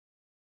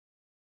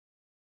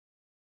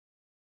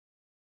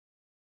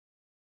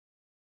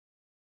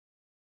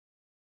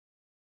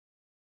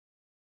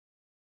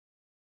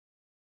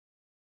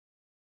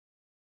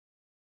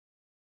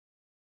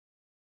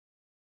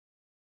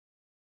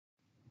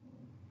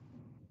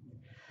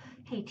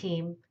Hey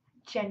team,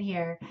 Jen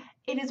here.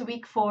 It is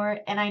week 4,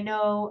 and I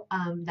know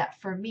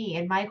that for me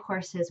in my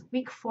courses,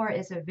 week 4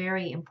 is a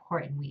very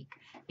important week.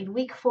 In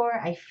week 4,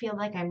 I feel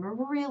like I'm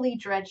really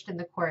drenched in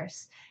the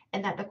course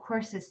and that the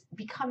course is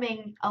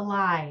becoming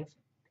alive,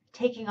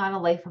 taking on a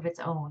life of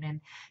its own.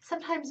 And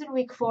sometimes in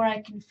week 4,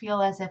 I can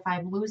feel as if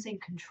I'm losing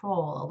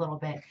control a little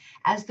bit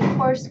as the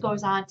course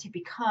goes on to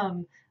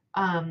become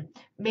um,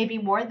 maybe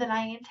more than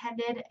I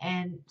intended,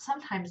 and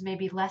sometimes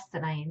maybe less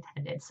than I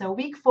intended. So,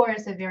 week 4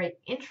 is a very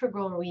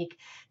integral week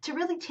to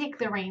really take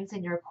the reins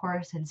in your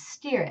course and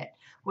steer it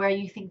where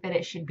you think that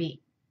it should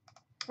be.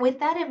 With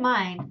that in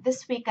mind,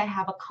 this week I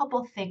have a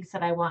couple things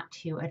that I want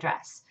to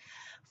address.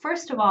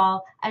 First of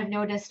all, I've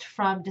noticed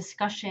from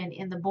discussion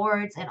in the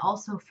boards and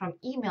also from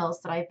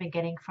emails that I've been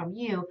getting from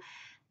you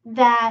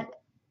that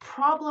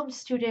problem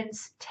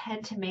students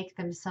tend to make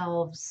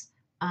themselves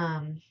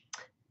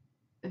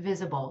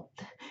visible,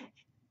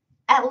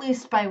 at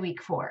least by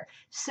week 4.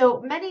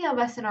 So many of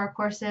us in our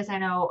courses, I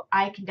know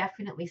I can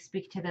definitely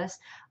speak to this,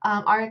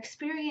 are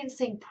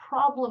experiencing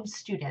problem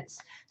students.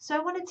 So I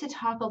wanted to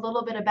talk a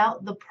little bit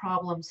about the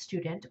problem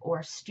student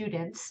or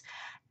students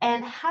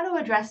and how to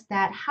address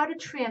that, how to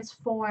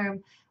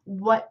transform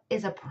what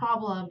is a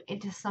problem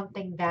into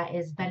something that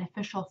is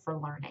beneficial for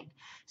learning.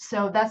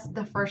 So that's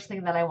the first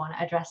thing that I want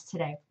to address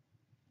today.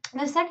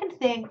 The second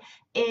thing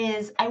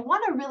is I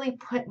want to really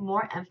put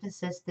more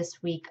emphasis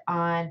this week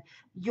on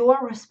your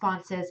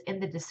responses in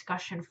the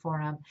discussion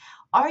forum.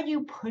 Are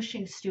you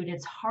pushing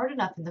students hard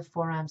enough in the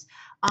forums?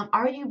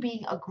 Are you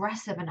being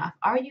aggressive enough?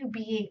 Are you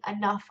being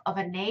enough of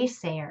a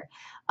naysayer?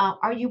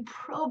 Are you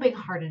probing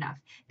hard enough?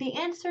 The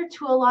answer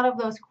to a lot of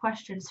those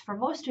questions for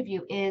most of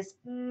you is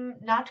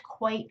not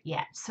quite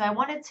yet. So I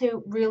wanted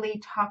to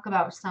really talk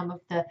about some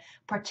of the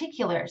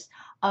particulars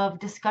of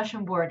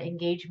discussion board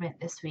engagement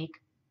this week,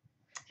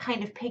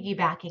 kind of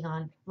piggybacking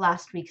on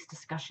last week's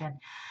discussion.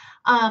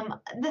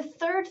 The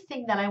third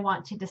thing that I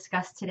want to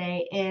discuss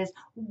today is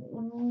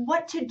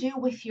what to do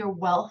with your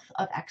wealth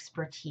of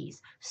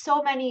expertise.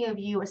 So many of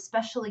you,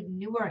 especially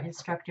newer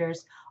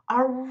instructors,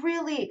 are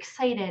really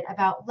excited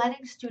about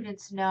letting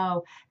students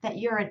know that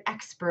you're an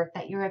expert,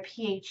 that you're a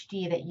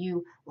PhD, that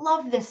you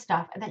love this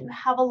stuff, and that you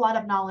have a lot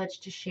of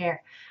knowledge to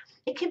share.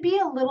 It can be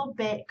a little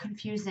bit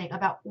confusing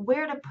about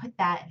where to put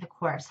that in the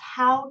course,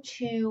 how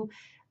to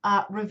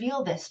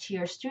reveal this to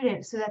your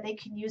students so that they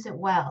can use it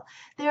well.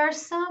 There are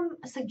some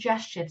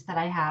suggestions that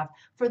I have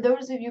for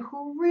those of you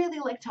who really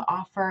like to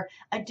offer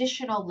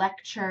additional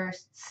lecture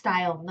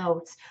style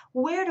notes,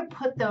 where to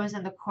put those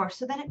in the course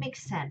so that it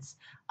makes sense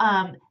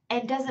and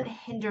doesn't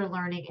hinder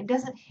learning and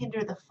doesn't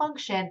hinder the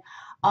function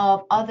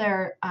of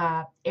other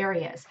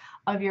areas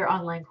of your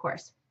online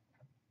course.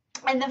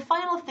 And the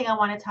final thing I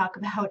want to talk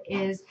about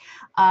is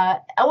I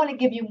want to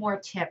give you more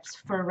tips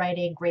for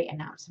writing great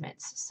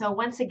announcements. So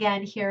once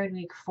again, here in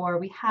week 4,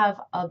 we have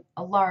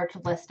a large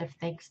list of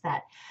things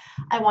that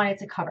I wanted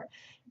to cover.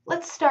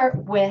 Let's start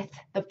with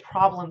the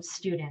problem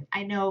student.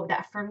 I know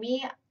that for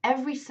me,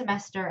 every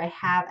semester I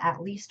have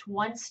at least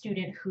one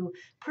student who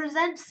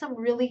presents some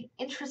really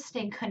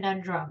interesting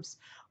conundrums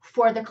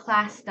for the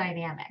class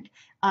dynamic.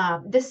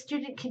 This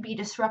student can be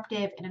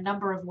disruptive in a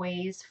number of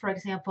ways. For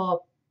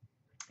example,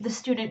 the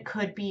student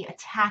could be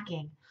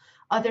attacking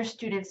other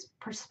students'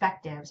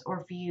 perspectives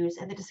or views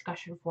in the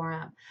discussion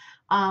forum.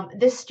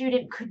 This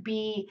student could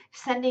be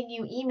sending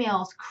you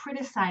emails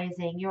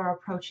criticizing your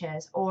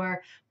approaches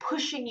or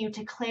pushing you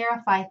to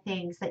clarify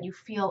things that you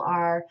feel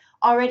are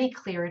already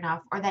clear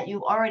enough or that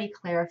you've already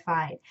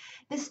clarified.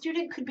 This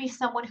student could be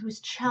someone who's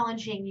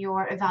challenging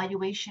your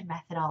evaluation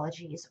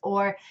methodologies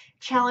or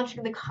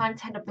challenging the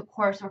content of the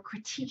course or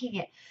critiquing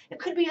it. It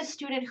could be a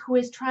student who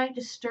is trying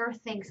to stir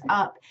things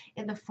up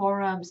in the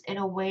forums in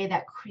a way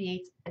that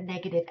creates a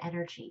negative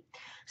energy.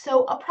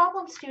 So a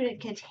problem student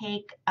can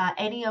take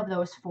any of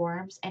those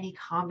forms, any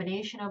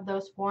combination of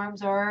those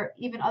forms, or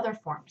even other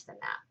forms than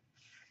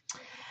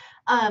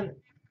that.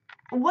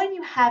 When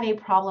you have a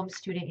problem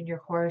student in your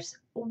course,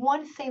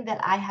 one thing that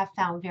I have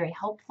found very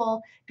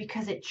helpful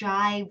because it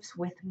jives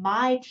with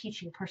my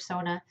teaching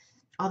persona,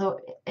 although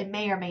it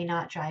may or may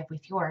not jive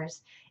with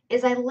yours,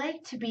 is I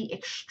like to be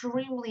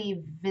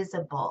extremely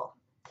visible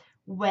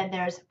when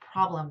there's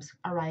problems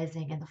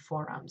arising in the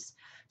forums.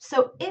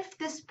 So if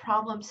this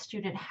problem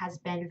student has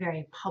been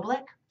very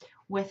public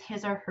with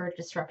his or her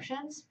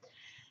disruptions,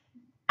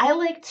 I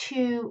like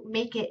to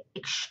make it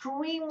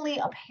extremely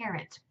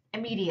apparent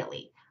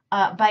immediately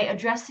by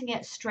addressing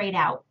it straight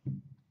out.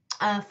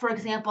 For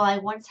example, I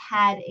once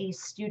had a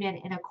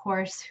student in a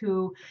course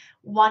who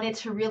wanted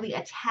to really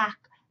attack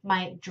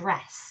my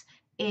dress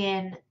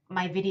in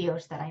my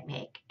videos that I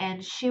make.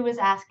 And she was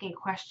asking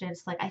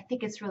questions like, I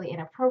think it's really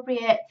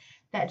inappropriate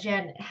that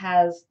Jen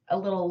has a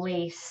little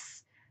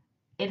lace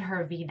in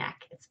her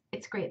V-neck.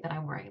 It's great that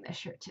I'm wearing this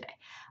shirt today.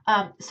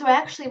 So I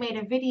actually made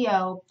a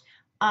video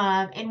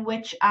in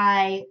which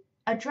I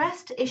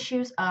addressed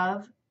issues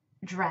of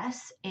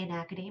dress in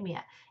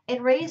academia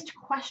and raised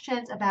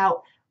questions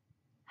about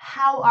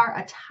how our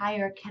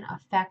attire can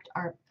affect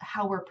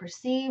how we're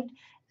perceived,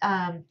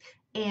 and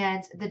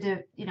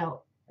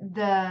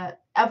the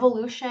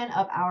evolution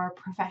of our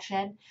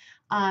profession,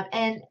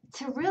 and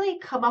to really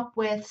come up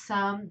with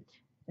some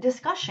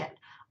discussion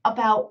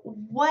about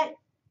what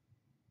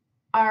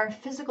our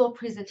physical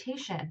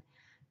presentation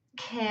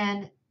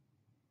can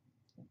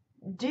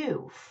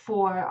do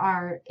for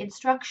our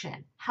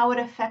instruction, how it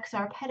affects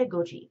our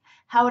pedagogy,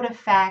 how it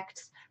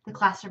affects the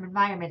classroom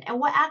environment. And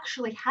what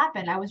actually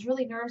happened, I was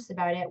really nervous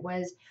about it,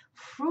 was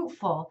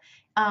fruitful.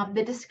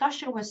 The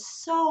discussion was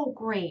so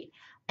great,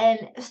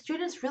 and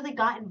students really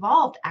got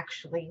involved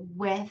actually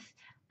with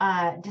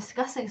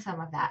discussing some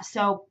of that.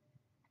 So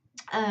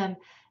um,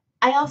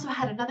 I also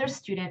had another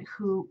student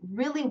who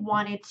really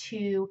wanted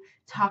to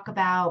talk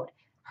about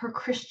her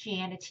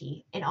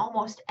Christianity in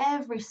almost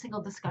every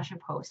single discussion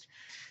post.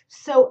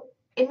 So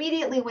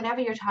immediately, whenever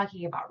you're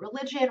talking about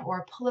religion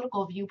or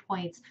political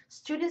viewpoints,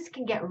 students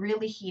can get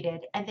really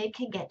heated and they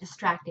can get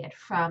distracted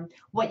from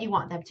what you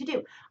want them to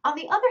do. On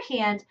the other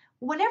hand,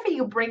 whenever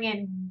you bring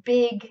in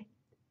big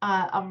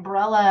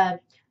umbrella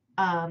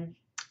um,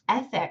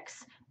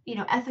 ethics,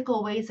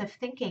 ethical ways of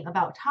thinking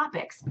about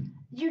topics,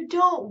 you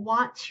don't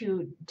want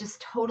to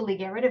just totally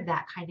get rid of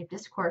that kind of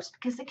discourse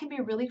because it can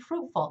be really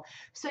fruitful.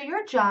 So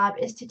your job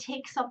is to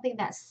take something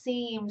that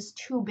seems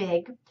too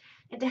big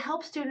and to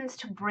help students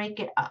to break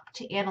it up,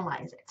 to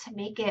analyze it, to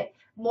make it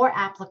more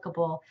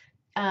applicable,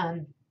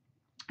 um,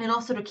 and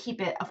also to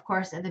keep it, of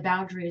course, in the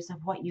boundaries of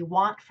what you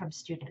want from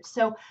students.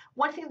 So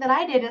one thing that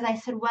I did is I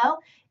said, well,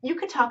 you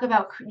could talk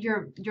about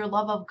your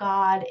love of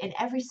God in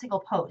every single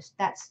post.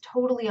 That's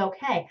totally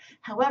okay.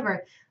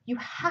 However, you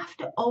have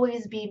to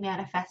always be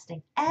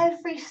manifesting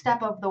every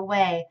step of the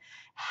way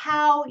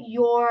how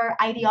your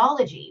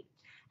ideology,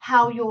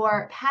 how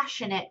your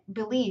passionate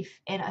belief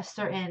in a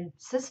certain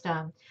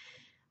system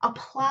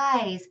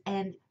applies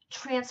and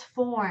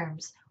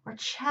transforms or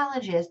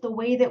challenges the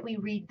way that we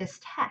read this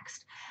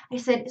text. I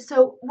said,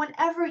 so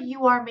whenever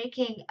you are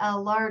making a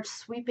large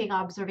sweeping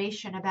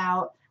observation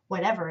about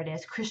whatever it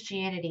is,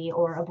 Christianity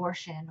or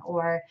abortion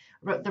or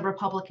the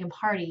Republican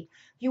Party,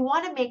 you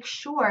want to make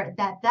sure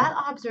that that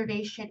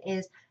observation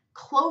is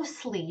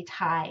closely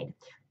tied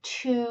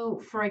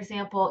to, for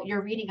example,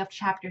 your reading of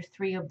chapter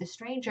 3 of The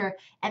Stranger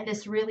and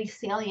this really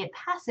salient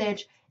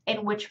passage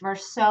in which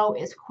Marceau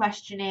is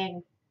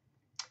questioning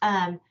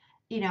um,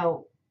 you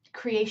know,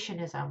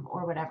 creationism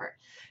or whatever.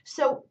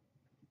 So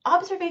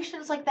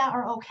observations like that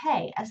are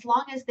okay as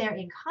long as they're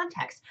in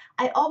context.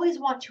 I always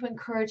want to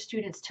encourage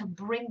students to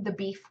bring the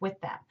beef with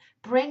them,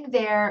 bring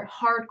their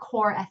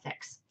hardcore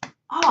ethics.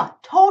 Oh,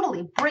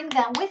 totally, bring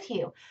them with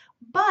you.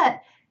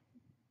 But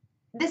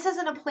this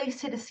isn't a place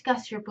to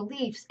discuss your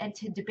beliefs and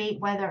to debate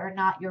whether or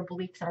not your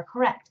beliefs are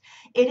correct.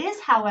 It is,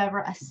 however,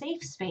 a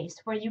safe space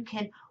where you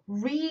can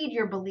read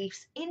your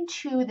beliefs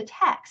into the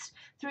text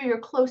through your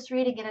close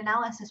reading and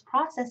analysis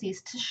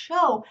processes to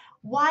show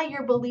why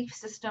your belief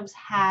systems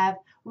have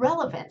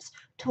relevance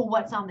to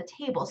what's on the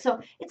table.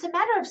 So it's a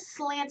matter of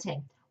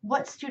slanting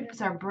what students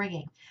are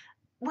bringing.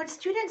 When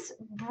students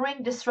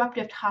bring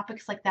disruptive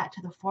topics like that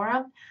to the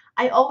forum,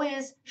 I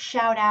always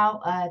shout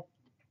out a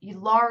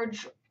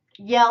large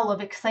yell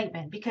of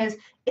excitement because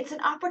it's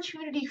an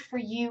opportunity for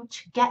you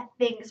to get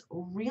things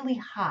really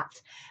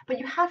hot. But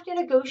you have to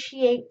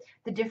negotiate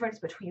the difference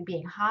between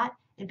being hot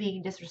and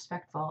being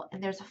disrespectful.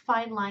 And there's a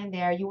fine line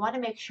there. You want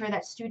to make sure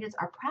that students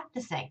are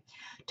practicing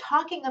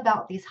talking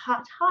about these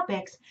hot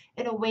topics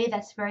in a way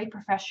that's very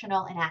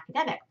professional and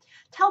academic.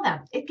 Tell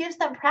them it gives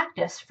them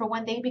practice for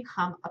when they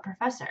become a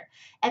professor.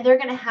 And they're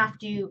going to have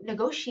to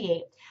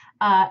negotiate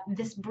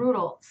this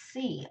brutal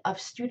sea of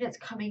students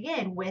coming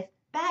in with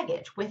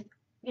baggage, with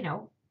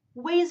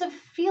ways of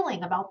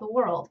feeling about the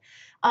world.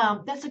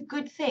 That's a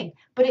good thing,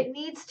 but it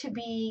needs to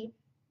be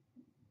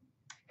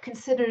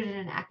considered in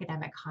an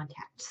academic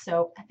context.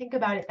 So I think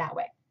about it that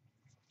way.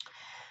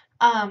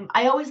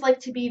 I always like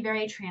to be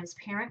very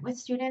transparent with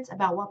students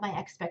about what my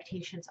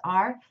expectations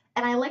are,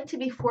 and I like to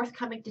be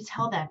forthcoming to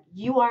tell them,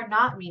 you are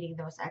not meeting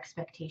those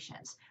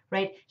expectations,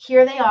 right?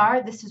 Here they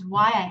are, this is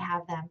why I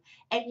have them,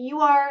 and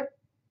you are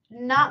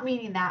not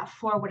meeting that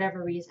for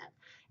whatever reason.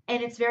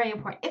 And it's very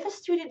important. If a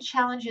student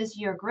challenges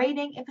your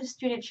grading, if a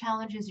student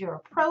challenges your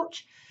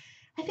approach,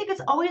 I think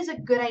it's always a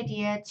good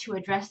idea to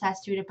address that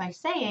student by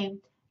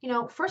saying,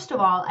 first of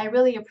all, I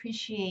really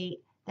appreciate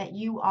that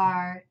you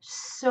are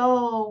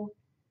so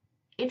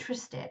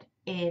interested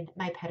in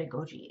my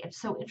pedagogy and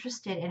so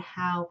interested in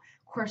how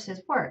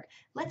courses work.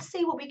 Let's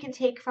see what we can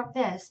take from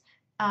this.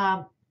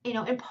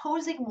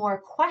 Imposing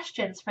more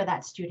questions for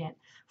that student.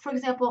 For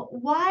example,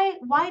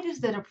 why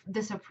does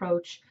this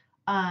approach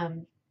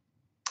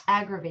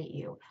aggravate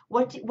you?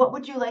 What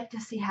would you like to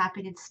see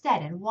happen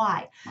instead and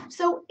why?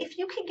 So if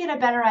you can get a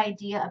better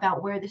idea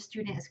about where the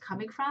student is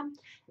coming from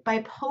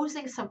by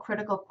posing some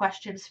critical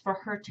questions for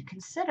her to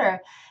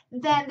consider,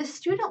 then the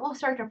student will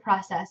start to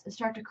process and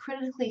start to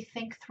critically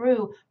think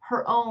through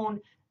her own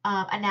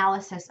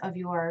analysis of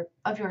your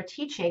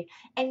teaching,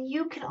 and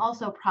you can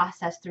also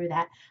process through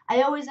that.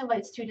 I always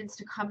invite students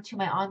to come to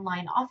my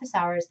online office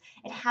hours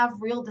and have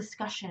real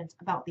discussions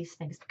about these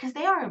things because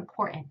they are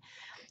important.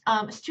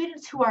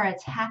 Students who are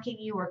attacking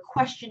you or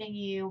questioning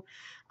you,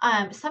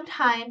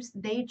 Sometimes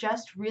they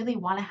just really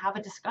want to have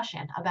a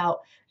discussion about,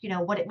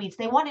 what it means.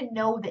 They want to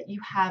know that you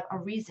have a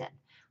reason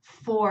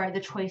for the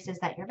choices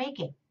that you're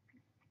making.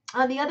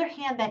 On the other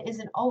hand, that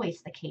isn't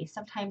always the case.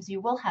 Sometimes you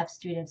will have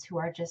students who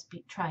are just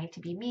trying to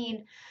be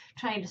mean,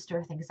 trying to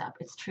stir things up.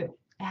 It's true.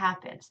 It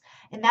happens.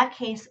 In that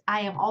case,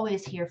 I am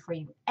always here for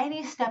you,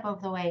 any step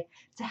of the way,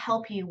 to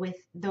help you with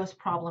those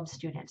problem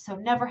students. So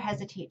never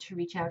hesitate to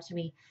reach out to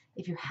me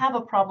if you have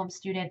a problem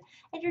student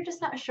and you're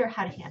just not sure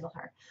how to handle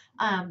her.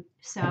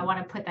 So I want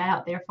to put that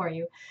out there for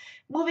you.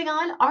 Moving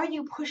on, are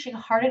you pushing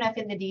hard enough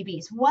in the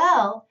DBs?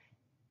 Well,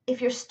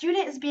 if your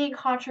student is being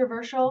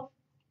controversial,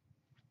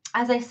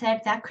 as I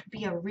said, that could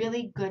be a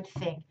really good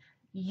thing.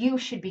 You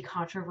should be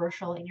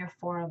controversial in your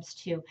forums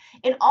too.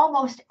 In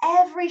almost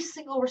every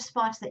single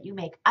response that you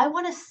make, I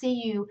want to see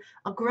you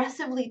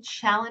aggressively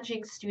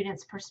challenging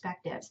students'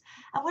 perspectives.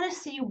 I want to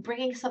see you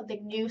bringing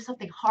something new,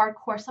 something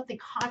hardcore, something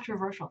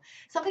controversial,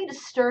 something to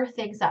stir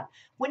things up.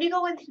 When you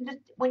go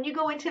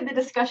into the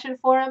discussion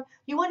forum,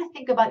 you want to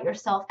think about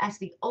yourself as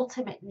the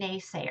ultimate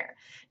naysayer.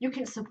 You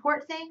can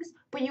support things,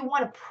 but you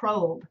want to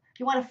probe.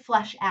 You want to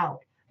flesh out.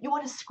 You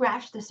want to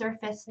scratch the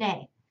surface,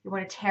 nay, you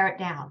want to tear it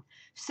down.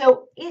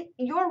 So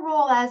your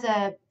role as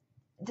a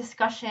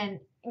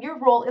your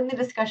role in the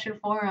discussion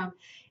forum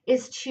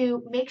is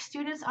to make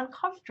students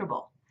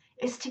uncomfortable,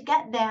 is to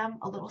get them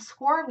a little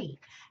squirmy,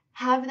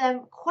 have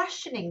them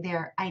questioning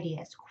their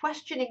ideas,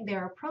 questioning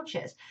their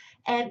approaches,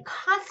 and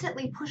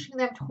constantly pushing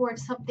them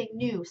towards something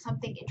new,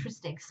 something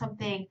interesting,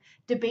 something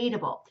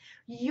debatable.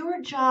 Your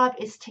job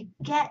is to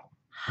get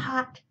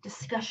hot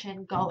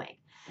discussion going.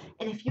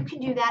 And if you can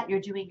do that, you're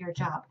doing your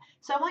job.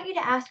 So I want you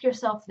to ask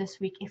yourself this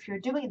week if you're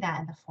doing that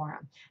in the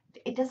forum.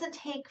 It doesn't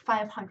take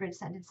 500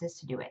 sentences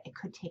to do it. It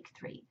could take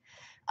 3.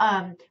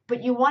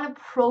 But you want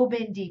to probe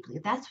in deeply.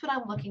 That's what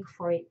I'm looking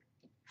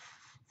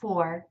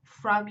for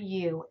from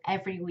you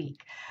every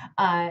week.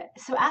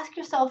 So ask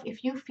yourself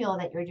if you feel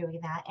that you're doing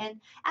that, and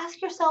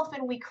ask yourself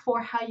in week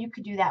 4 how you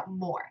could do that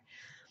more.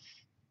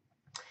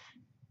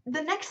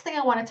 The next thing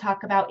I want to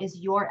talk about is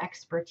your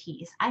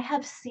expertise. I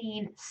have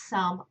seen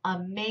some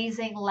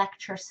amazing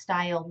lecture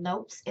style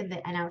notes in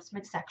the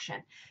announcement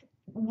section.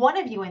 One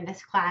of you in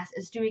this class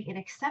is doing an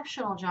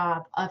exceptional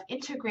job of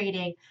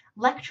integrating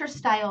lecture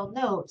style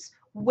notes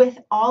with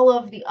all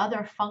of the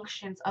other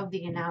functions of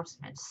the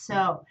announcement.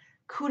 So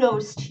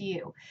kudos to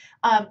you.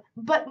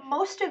 But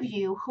most of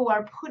you who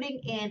are putting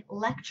in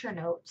lecture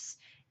notes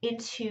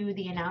into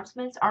the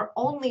announcements are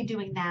only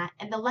doing that,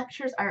 and the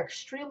lectures are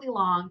extremely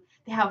long.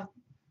 They have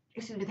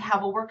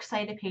a works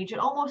cited page. It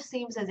almost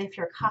seems as if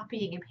you're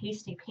copying and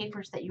pasting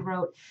papers that you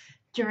wrote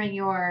during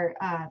your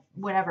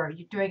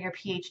during your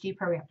PhD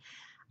program.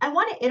 I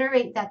want to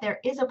iterate that there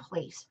is a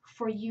place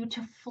for you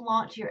to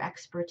flaunt your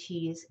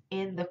expertise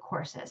in the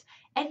courses,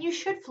 and you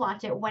should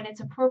flaunt it when it's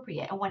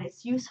appropriate and when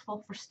it's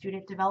useful for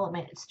student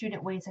development and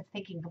student ways of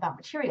thinking about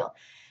material.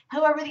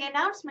 However, the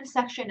announcement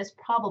section is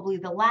probably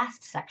the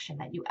last section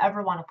that you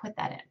ever want to put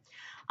that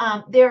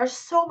in. There are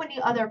so many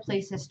other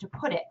places to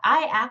put it.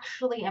 I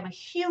actually am a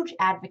huge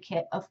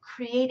advocate of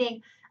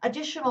creating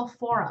additional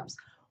forums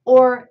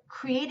or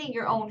creating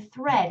your own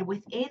thread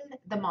within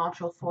the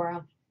module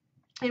forum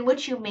in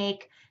which you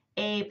make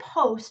a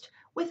post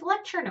with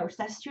lecture notes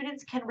that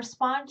students can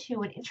respond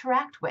to and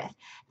interact with.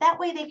 That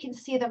way they can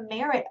see the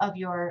merit of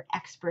your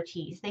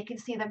expertise. They can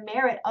see the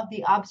merit of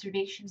the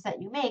observations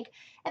that you make,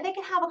 and they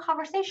can have a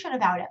conversation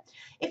about it.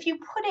 If you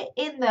put it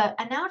in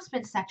the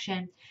announcement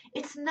section,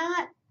 it's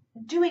not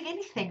doing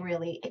anything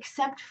really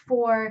except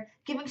for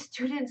giving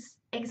students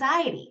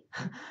anxiety.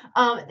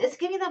 It's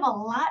giving them a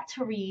lot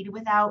to read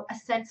without a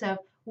sense of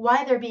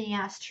why they're being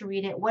asked to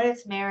read it, what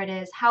its merit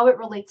is, how it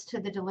relates to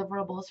the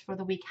deliverables for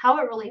the week, how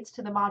it relates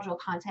to the module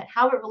content,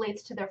 how it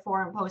relates to their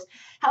forum post,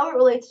 how it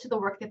relates to the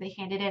work that they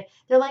handed in.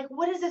 They're like,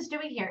 what is this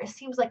doing here? It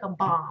seems like a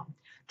bomb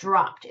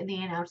dropped in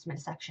the announcement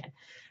section.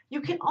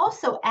 You can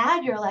also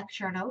add your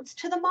lecture notes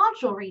to the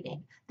module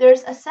reading.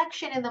 There's a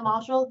section in the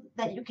module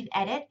that you can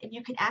edit, and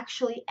you can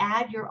actually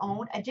add your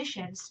own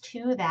additions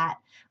to that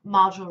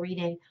module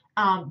reading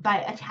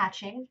by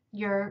attaching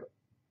your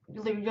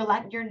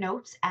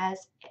notes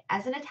as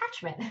an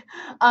attachment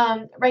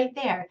right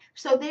there.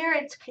 So there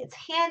it's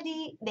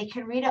handy. They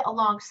can read it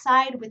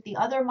alongside with the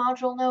other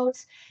module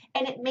notes,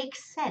 and it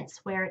makes sense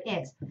where it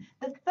is.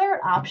 The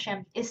third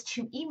option is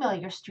to email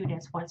your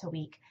students once a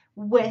week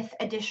with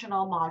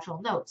additional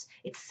module notes.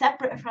 It's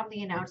separate from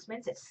the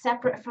announcements. It's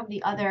separate from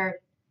the other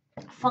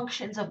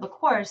functions of the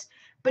course,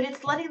 but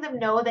it's letting them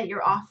know that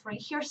you're offering,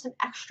 here's some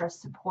extra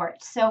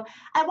support. So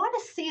I want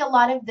to see a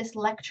lot of this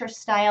lecture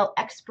style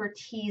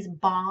expertise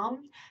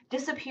bomb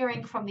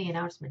disappearing from the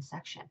announcement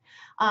section.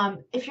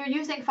 If you're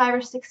using 5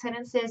 or 6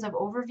 sentences of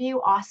overview,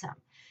 awesome.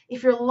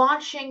 If you're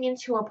launching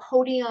into a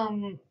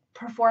podium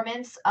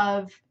performance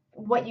of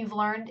what you've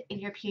learned in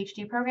your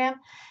PhD program,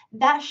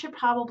 that should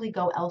probably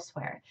go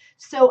elsewhere.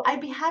 So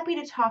I'd be happy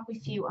to talk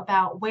with you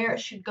about where it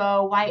should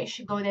go, why it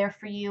should go there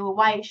for you,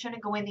 why it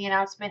shouldn't go in the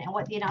announcement, and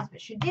what the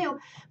announcement should do.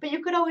 But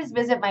you could always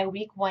visit my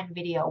week 1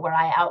 video where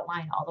I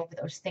outline all of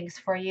those things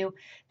for you.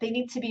 They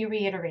need to be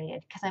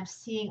reiterated because I'm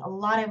seeing a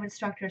lot of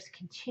instructors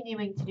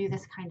continuing to do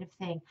this kind of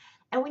thing.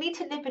 And we need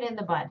to nip it in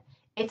the bud.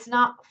 It's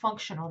not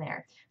functional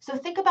there. So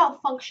think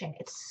about function.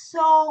 It's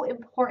so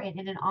important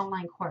in an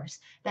online course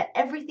that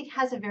everything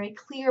has a very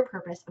clear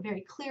purpose, a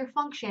very clear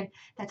function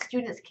that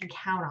students can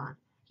count on.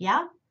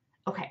 Yeah?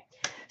 Okay.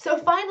 So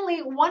finally,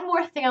 one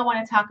more thing I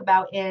want to talk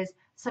about is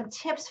some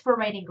tips for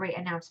writing great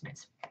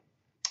announcements.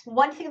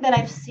 One thing that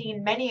I've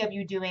seen many of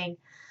you doing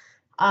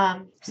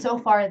so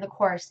far in the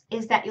course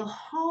is that you'll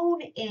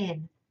hone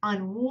in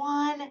on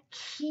one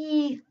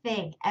key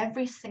thing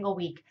every single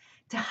week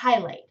to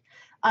highlight.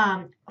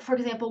 For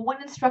example,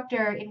 one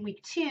instructor in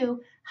week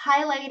 2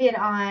 highlighted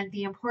on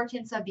the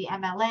importance of the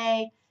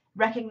MLA,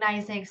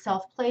 recognizing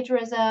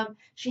self-plagiarism.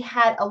 She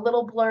had a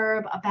little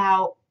blurb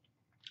about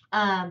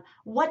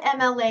what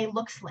MLA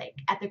looks like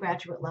at the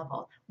graduate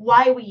level,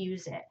 why we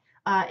use it.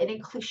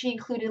 She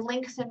included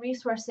links and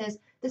resources.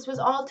 This was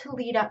all to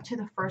lead up to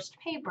the first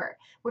paper,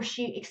 where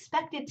she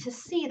expected to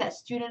see that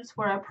students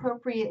were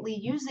appropriately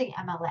using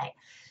MLA.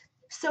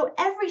 So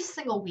every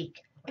single week,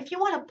 if you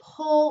want to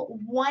pull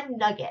one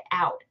nugget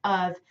out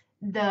of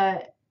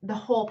the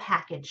whole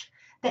package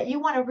that you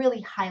want to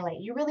really highlight,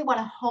 you really want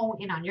to hone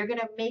in on, you're going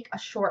to make a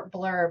short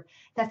blurb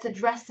that's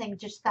addressing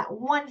just that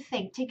one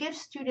thing to give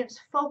students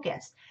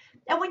focus.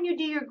 And when you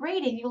do your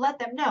grading, you let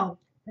them know,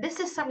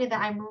 this is something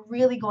that I'm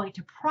really going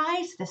to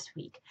prize this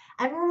week.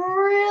 I'm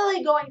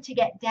really going to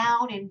get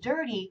down and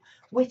dirty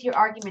with your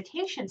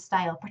argumentation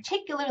style.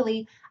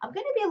 Particularly, I'm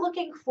going to be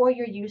looking for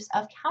your use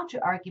of counter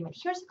argument.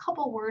 Here's a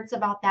couple words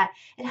about that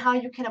and how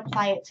you can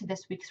apply it to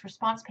this week's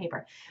response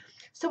paper.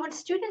 So when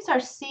students are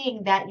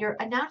seeing that your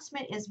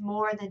announcement is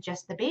more than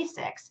just the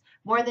basics,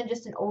 more than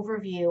just an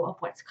overview of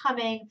what's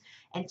coming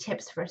and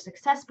tips for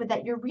success, but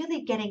that you're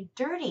really getting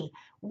dirty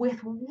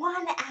with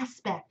one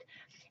aspect,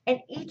 and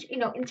each,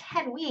 in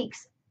 10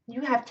 weeks,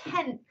 you have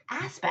 10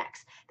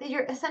 aspects that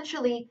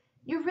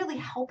you're really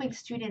helping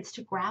students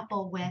to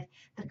grapple with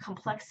the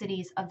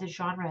complexities of the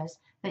genres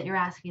that you're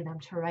asking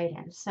them to write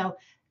in. So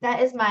that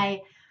is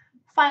my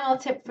final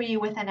tip for you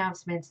with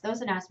announcements.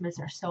 Those announcements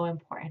are so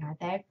important,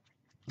 aren't they?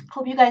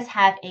 Hope you guys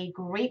have a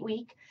great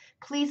week.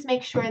 Please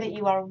make sure that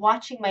you are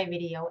watching my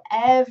video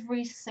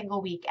every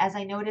single week, as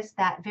I noticed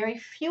that very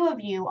few of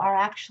you are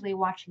actually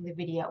watching the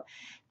video.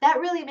 That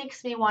really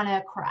makes me want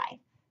to cry,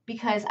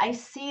 because I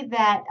see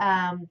that,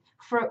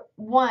 for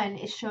one,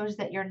 it shows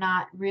that you're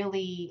not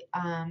really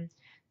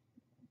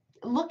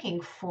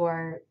looking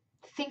for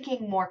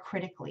thinking more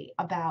critically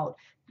about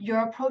your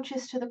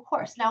approaches to the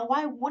course. Now,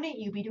 why wouldn't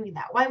you be doing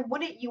that? Why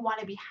wouldn't you want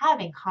to be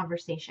having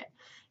conversation?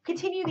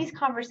 Continue these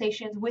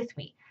conversations with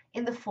me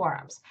in the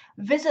forums.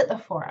 Visit the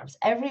forums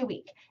every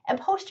week and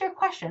post your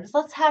questions.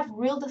 Let's have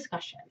real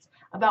discussions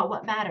about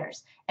what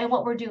matters and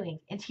what we're doing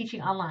in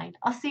teaching online.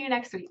 I'll see you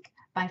next week.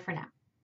 Bye for now.